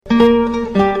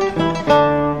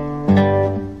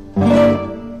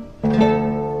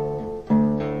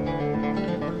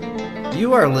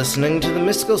listening to the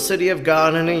Mystical City of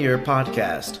God in a Year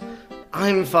podcast.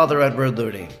 I'm Father Edward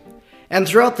Looney, and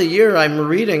throughout the year I'm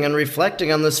reading and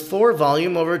reflecting on this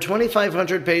 4-volume, over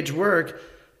 2,500-page work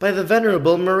by the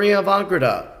Venerable Maria of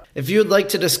Agreda. If you'd like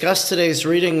to discuss today's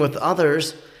reading with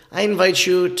others, I invite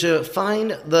you to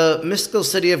find the Mystical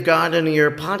City of God in a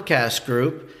Year podcast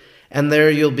group, and there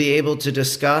you'll be able to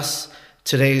discuss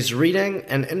today's reading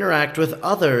and interact with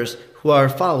others who are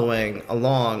following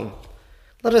along.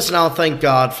 Let us now thank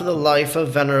God for the life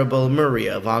of Venerable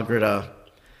Maria of Agreda.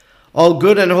 All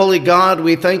good and holy God,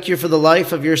 we thank you for the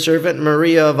life of your servant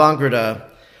Maria of Agreda.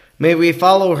 May we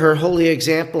follow her holy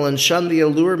example and shun the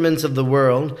allurements of the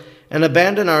world and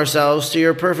abandon ourselves to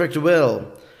your perfect will.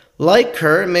 Like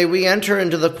her, may we enter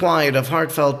into the quiet of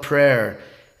heartfelt prayer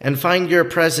and find your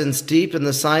presence deep in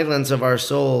the silence of our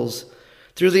souls.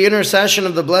 Through the intercession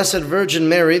of the Blessed Virgin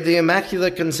Mary, the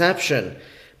Immaculate Conception,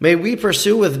 may we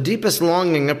pursue with deepest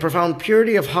longing a profound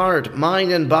purity of heart,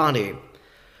 mind, and body.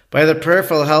 By the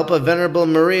prayerful help of Venerable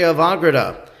Maria of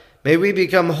Agreda, may we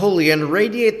become holy and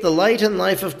radiate the light and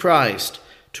life of Christ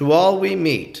to all we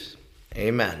meet.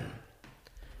 Amen.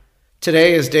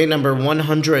 Today is day number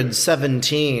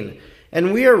 117,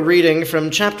 and we are reading from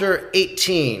chapter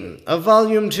 18 of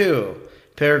volume 2,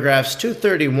 paragraphs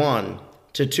 231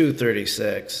 to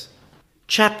 236.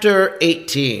 Chapter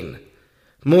 18.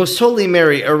 Most Holy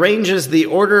Mary arranges the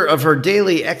order of her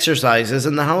daily exercises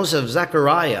in the house of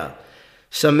Zechariah.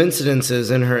 Some incidences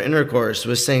in her intercourse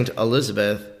with Saint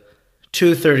Elizabeth.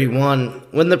 231.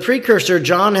 When the precursor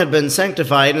John had been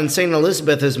sanctified, and Saint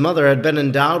Elizabeth his mother had been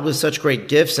endowed with such great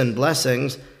gifts and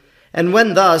blessings, and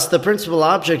when thus the principal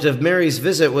object of Mary's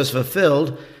visit was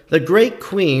fulfilled, the great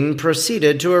queen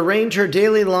proceeded to arrange her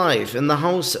daily life in the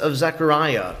house of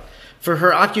Zechariah, for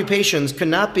her occupations could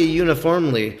not be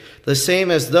uniformly the same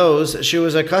as those she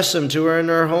was accustomed to in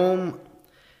her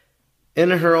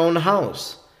own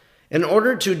house. In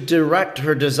order to direct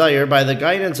her desire by the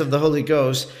guidance of the Holy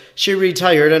Ghost, she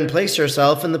retired and placed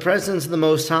herself in the presence of the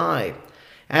Most High,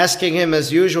 asking him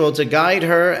as usual to guide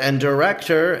her and direct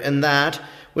her in that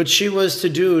which she was to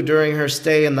do during her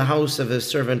stay in the house of his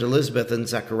servant Elizabeth and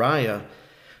Zechariah,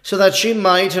 so that she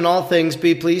might in all things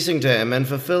be pleasing to him and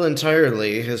fulfill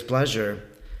entirely his pleasure.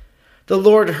 The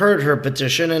Lord heard her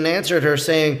petition and answered her,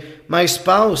 saying, My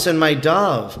spouse and my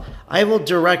dove, I will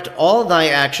direct all thy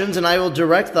actions, and I will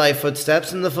direct thy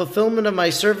footsteps in the fulfillment of my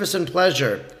service and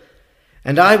pleasure.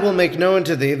 And I will make known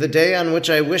to thee the day on which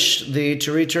I wish thee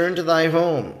to return to thy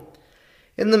home.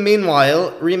 In the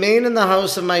meanwhile, remain in the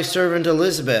house of my servant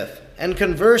Elizabeth, and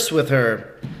converse with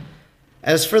her.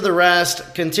 As for the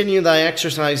rest, continue thy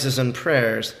exercises and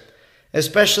prayers,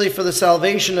 especially for the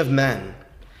salvation of men.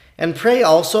 And pray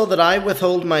also that I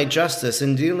withhold my justice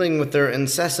in dealing with their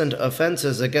incessant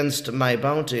offenses against my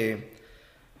bounty.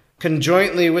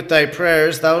 Conjointly with thy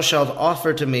prayers thou shalt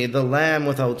offer to me the Lamb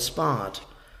without spot,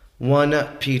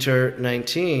 1 Peter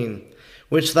 19,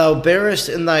 which thou bearest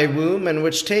in thy womb, and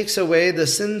which takes away the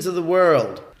sins of the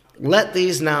world. Let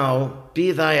these now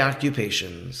be thy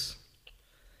occupations.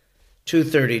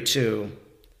 232.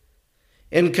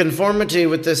 In conformity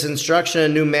with this instruction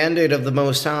and new mandate of the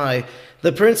Most High,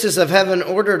 the Princess of Heaven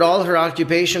ordered all her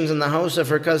occupations in the house of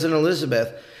her cousin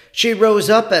Elizabeth. She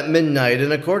rose up at midnight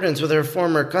in accordance with her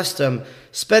former custom,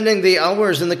 spending the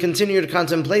hours in the continued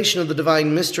contemplation of the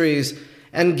divine mysteries,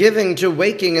 and giving to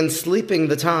waking and sleeping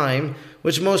the time,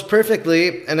 which most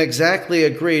perfectly and exactly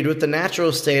agreed with the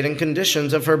natural state and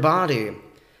conditions of her body.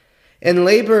 In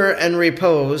labor and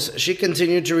repose, she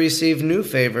continued to receive new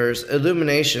favors,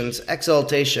 illuminations,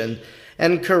 exaltation,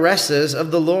 and caresses of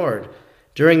the Lord.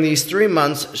 During these 3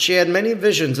 months, she had many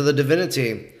visions of the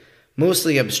divinity,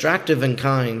 mostly abstractive in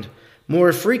kind.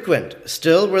 More frequent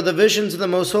still were the visions of the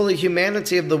most holy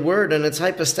humanity of the Word and its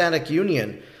hypostatic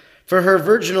union, for her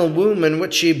virginal womb in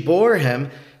which she bore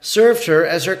him served her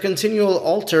as her continual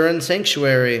altar and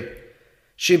sanctuary.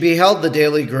 She beheld the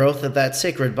daily growth of that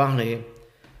sacred body.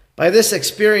 By this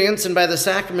experience and by the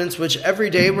sacraments which every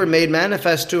day were made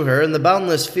manifest to her in the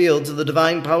boundless fields of the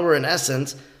divine power and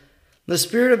essence, the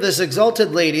spirit of this exalted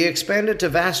lady expanded to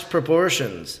vast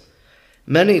proportions.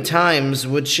 Many times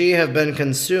would she have been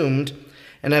consumed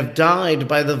and have died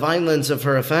by the violence of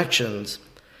her affections,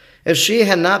 if she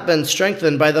had not been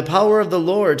strengthened by the power of the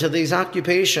Lord to these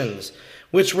occupations,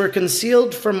 which were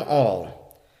concealed from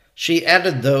all. She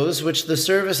added those which the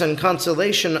service and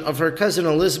consolation of her cousin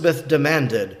Elizabeth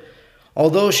demanded,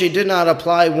 although she did not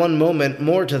apply one moment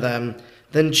more to them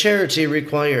than charity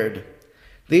required.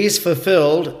 These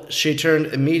fulfilled, she turned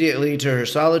immediately to her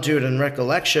solitude and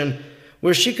recollection,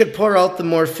 where she could pour out the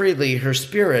more freely her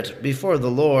spirit before the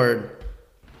Lord.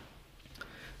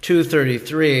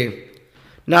 233.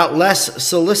 Not less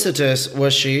solicitous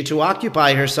was she to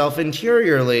occupy herself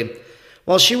interiorly,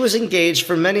 while she was engaged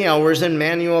for many hours in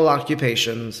manual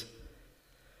occupations.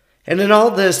 And in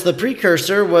all this, the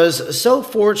precursor was so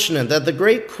fortunate that the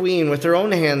great queen with her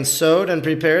own hands sewed and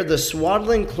prepared the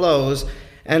swaddling clothes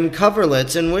and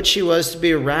coverlets in which he was to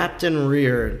be wrapped and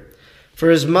reared. For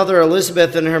his mother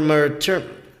Elizabeth, in her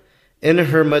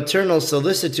maternal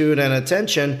solicitude and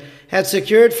attention, had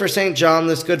secured for St. John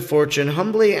this good fortune,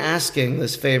 humbly asking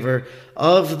this favor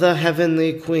of the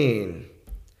heavenly Queen.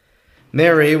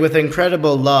 Mary, with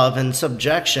incredible love and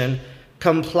subjection,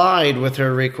 complied with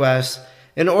her request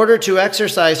in order to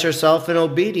exercise herself in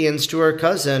obedience to her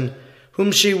cousin,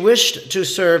 whom she wished to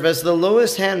serve as the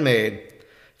lowest handmaid.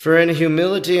 For in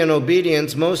humility and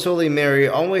obedience, Most Holy Mary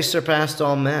always surpassed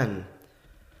all men.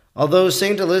 Although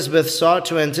St. Elizabeth sought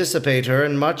to anticipate her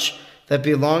in much that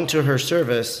belonged to her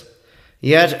service,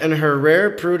 yet in her rare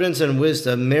prudence and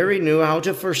wisdom, Mary knew how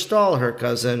to forestall her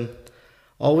cousin,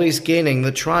 always gaining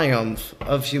the triumph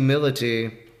of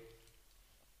humility.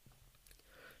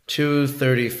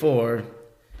 234.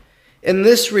 In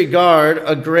this regard,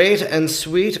 a great and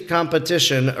sweet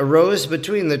competition arose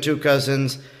between the two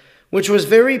cousins, which was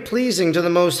very pleasing to the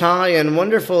Most High and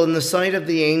wonderful in the sight of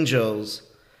the angels.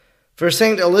 For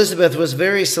St. Elizabeth was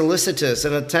very solicitous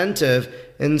and attentive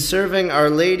in serving Our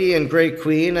Lady and Great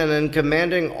Queen, and in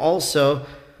commanding also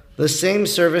the same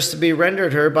service to be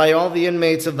rendered her by all the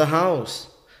inmates of the house.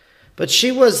 But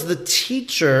she was the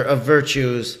teacher of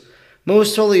virtues.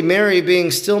 Most Holy Mary,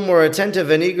 being still more attentive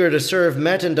and eager to serve,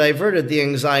 met and diverted the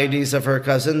anxieties of her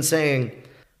cousin, saying,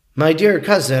 "My dear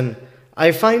cousin,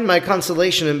 I find my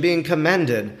consolation in being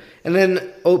commended and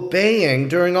in obeying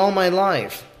during all my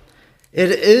life.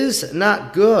 It is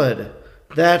not good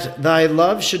that thy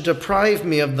love should deprive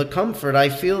me of the comfort I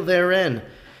feel therein,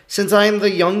 since I am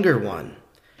the younger one.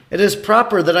 It is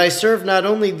proper that I serve not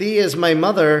only thee as my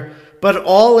mother, but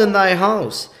all in thy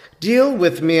house. Deal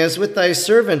with me as with thy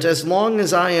servant, as long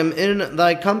as I am in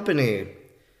thy company."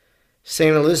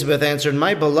 Saint Elizabeth answered,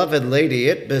 "My beloved lady,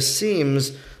 it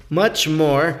beseems much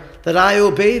more that I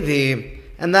obey thee,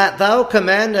 and that thou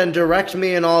command and direct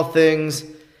me in all things,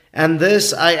 and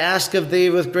this I ask of thee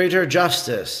with greater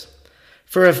justice.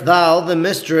 For if thou, the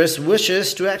mistress,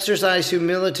 wishest to exercise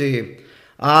humility,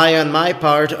 I, on my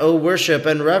part, owe worship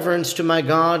and reverence to my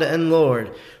God and Lord,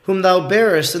 whom thou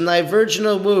bearest in thy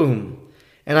virginal womb,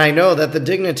 and I know that the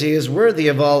dignity is worthy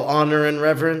of all honor and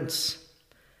reverence."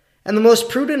 And the most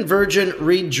prudent virgin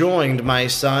rejoined, "My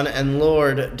son and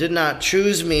Lord did not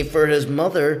choose me for his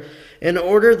mother in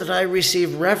order that I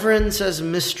receive reverence as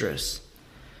mistress,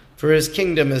 for his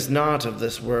kingdom is not of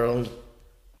this world.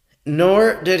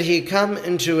 Nor did he come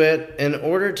into it in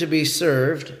order to be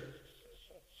served,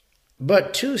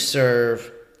 but to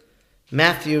serve."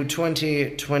 Matthew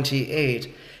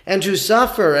 20:28. "And to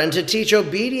suffer and to teach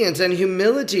obedience and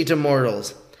humility to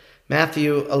mortals."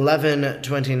 Matthew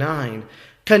 11:29.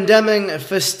 "Condemning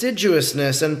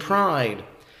fastidiousness and pride.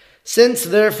 Since,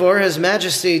 therefore, his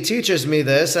majesty teaches me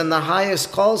this, and the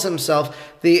highest calls himself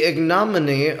the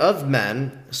ignominy of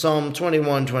men," Psalm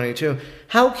 21:22,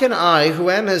 "how can I, who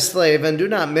am his slave and do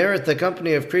not merit the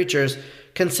company of creatures,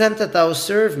 consent that thou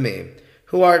serve me,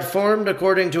 who art formed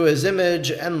according to his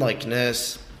image and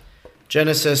likeness?"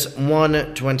 Genesis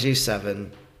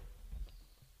 1:27.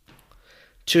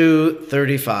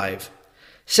 235.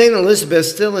 Saint Elizabeth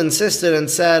still insisted and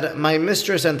said, "My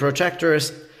mistress and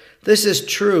protectress, this is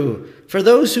true for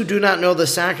those who do not know the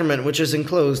sacrament which is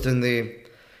enclosed in thee.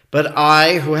 But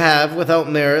I, who have,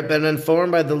 without merit, been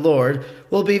informed by the Lord,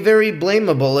 will be very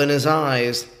blamable in his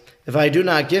eyes, if I do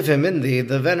not give him in thee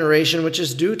the veneration which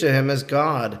is due to him as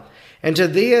God, and to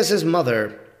thee as his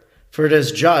mother. For it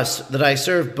is just that I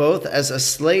serve both as a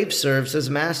slave serves his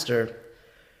master."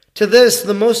 To this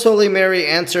the Most Holy Mary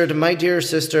answered, "My dear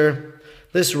sister,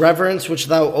 this reverence which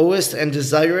thou owest and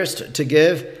desirest to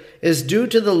give is due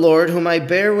to the Lord, whom I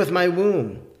bear with my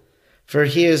womb. For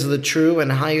he is the true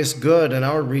and highest good and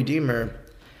our Redeemer.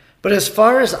 But as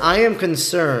far as I am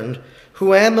concerned,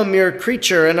 who am a mere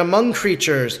creature and among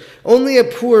creatures, only a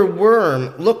poor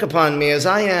worm, look upon me as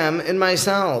I am in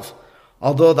myself,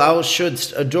 although thou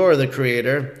shouldst adore the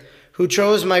Creator, who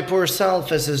chose my poor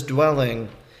self as his dwelling.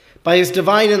 By his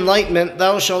divine enlightenment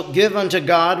thou shalt give unto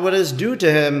God what is due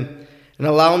to him, and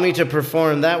allow me to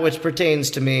perform that which pertains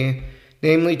to me,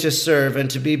 namely to serve and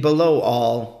to be below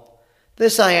all.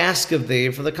 This I ask of thee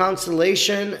for the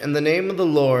consolation in the name of the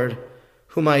Lord,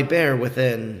 whom I bear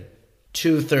within."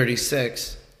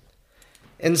 236.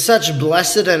 In such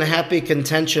blessed and happy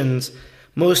contentions,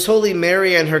 Most Holy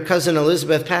Mary and her cousin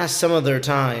Elizabeth passed some of their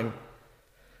time.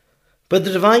 But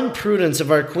the divine prudence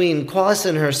of our Queen caused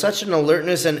in her such an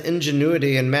alertness and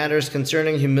ingenuity in matters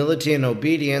concerning humility and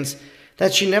obedience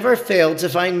that she never failed to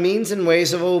find means and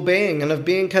ways of obeying and of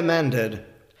being commanded.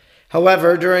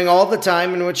 However, during all the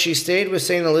time in which she stayed with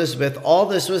St. Elizabeth, all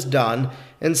this was done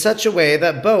in such a way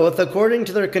that both, according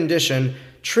to their condition,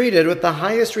 treated with the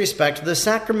highest respect the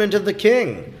sacrament of the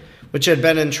King, which had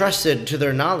been entrusted to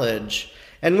their knowledge,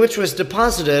 and which was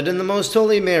deposited in the Most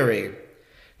Holy Mary.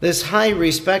 This high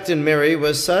respect in Mary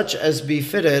was such as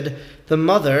befitted the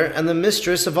mother and the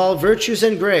mistress of all virtues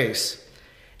and grace,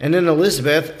 and in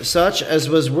Elizabeth such as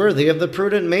was worthy of the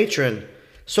prudent matron,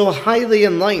 so highly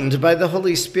enlightened by the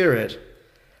Holy Spirit.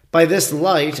 By this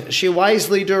light she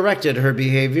wisely directed her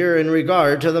behavior in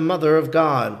regard to the Mother of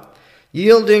God,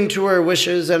 yielding to her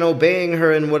wishes and obeying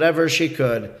her in whatever she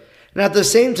could, and at the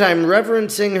same time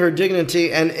reverencing her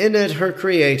dignity and in it her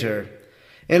Creator.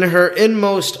 In her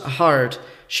inmost heart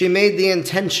she made the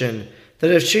intention that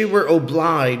if she were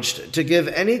obliged to give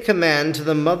any command to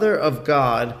the Mother of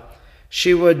God,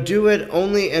 she would do it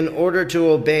only in order to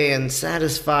obey and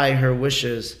satisfy her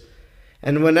wishes.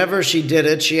 And whenever she did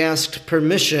it, she asked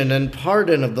permission and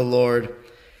pardon of the Lord,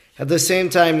 at the same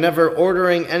time never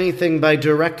ordering anything by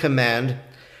direct command,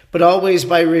 but always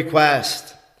by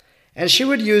request. And she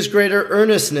would use greater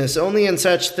earnestness only in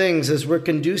such things as were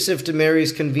conducive to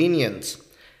Mary's convenience,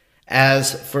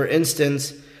 as, for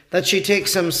instance, that she take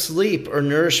some sleep or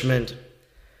nourishment.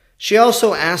 She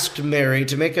also asked Mary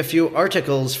to make a few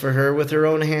articles for her with her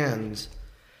own hands.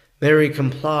 Mary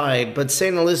complied, but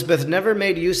St. Elizabeth never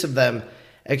made use of them,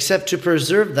 except to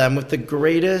preserve them with the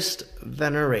greatest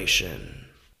veneration.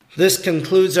 This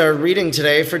concludes our reading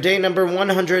today for day number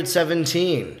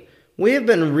 117. We have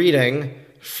been reading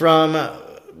from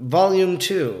Volume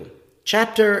 2,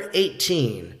 Chapter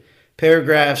 18,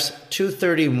 paragraphs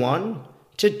 231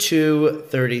 to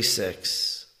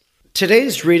 236.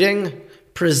 Today's reading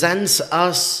presents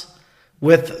us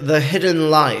with the hidden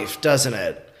life, doesn't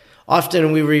it?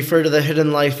 Often we refer to the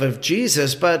hidden life of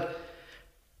Jesus, but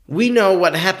we know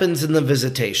what happens in the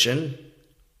visitation.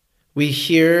 We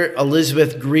hear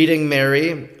Elizabeth greeting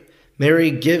Mary. Mary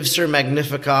gives her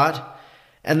Magnificat.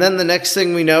 And then the next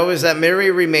thing we know is that Mary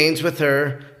remains with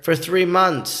her for 3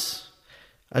 months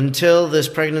until this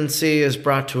pregnancy is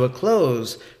brought to a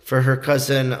close for her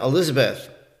cousin Elizabeth.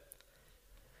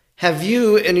 Have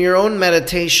you, in your own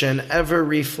meditation, ever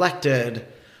reflected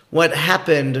what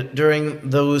happened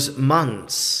during those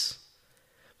months?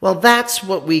 Well, that's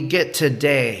what we get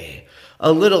today,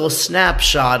 a little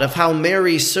snapshot of how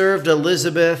Mary served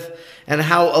Elizabeth and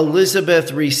how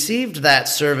Elizabeth received that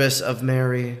service of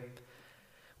Mary.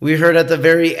 We heard at the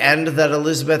very end that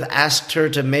Elizabeth asked her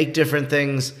to make different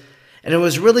things, and it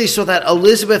was really so that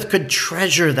Elizabeth could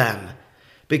treasure them,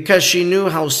 because she knew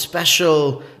how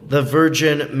special the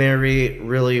Virgin Mary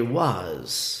really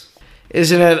was.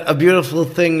 Isn't it a beautiful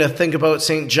thing to think about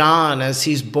St. John as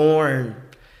he's born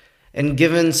and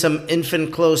given some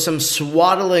infant clothes, some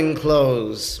swaddling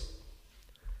clothes,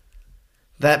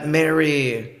 that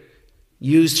Mary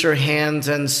used her hands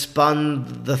and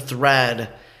spun the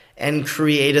thread and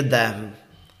created them?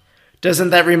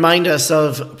 Doesn't that remind us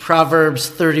of Proverbs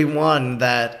 31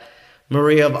 that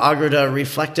Maria of Agreda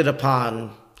reflected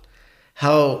upon?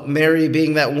 How Mary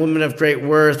being that woman of great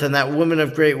worth, and that woman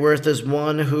of great worth is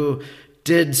one who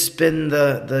did spin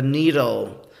the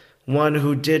needle, one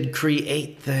who did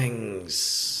create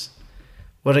things.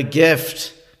 What a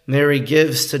gift Mary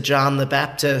gives to John the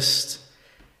Baptist.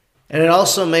 And it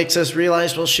also makes us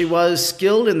realize, well, she was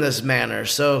skilled in this manner,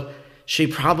 so she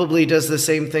probably does the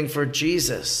same thing for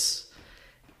Jesus.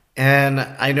 And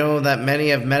I know that many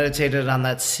have meditated on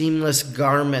that seamless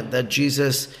garment that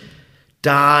Jesus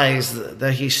dies,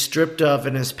 that he stripped of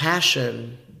in his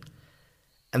passion,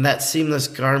 and that seamless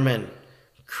garment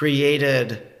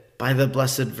created by the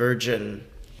Blessed Virgin.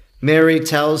 Mary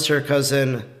tells her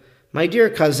cousin, "My dear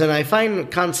cousin, I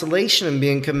find consolation in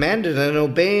being commanded and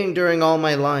obeying during all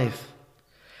my life.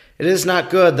 It is not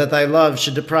good that thy love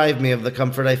should deprive me of the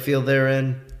comfort I feel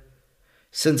therein.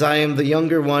 Since I am the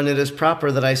younger one, it is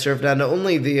proper that I serve not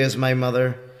only thee as my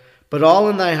mother, but all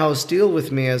in thy house deal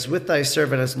with me as with thy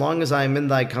servant as long as I am in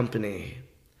thy company."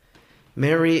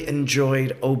 Mary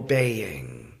enjoyed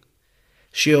obeying.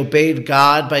 She obeyed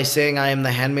God by saying, "I am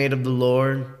the handmaid of the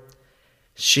Lord."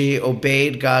 She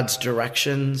obeyed God's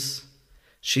directions.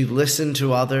 She listened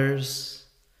to others.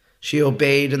 She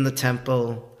obeyed in the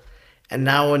temple. And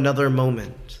now another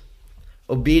moment.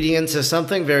 Obedience is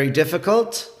something very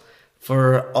difficult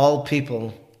for all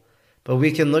people, but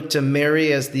we can look to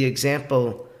Mary as the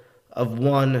example of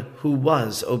one who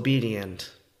was obedient.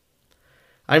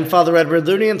 I'm Father Edward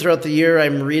Looney, and throughout the year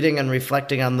I'm reading and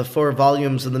reflecting on the 4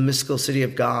 volumes of the Mystical City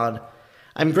of God.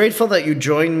 I'm grateful that you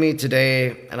joined me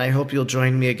today, and I hope you'll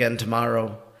join me again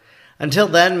tomorrow. Until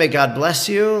then, may God bless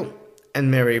you,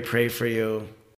 and Mary pray for you.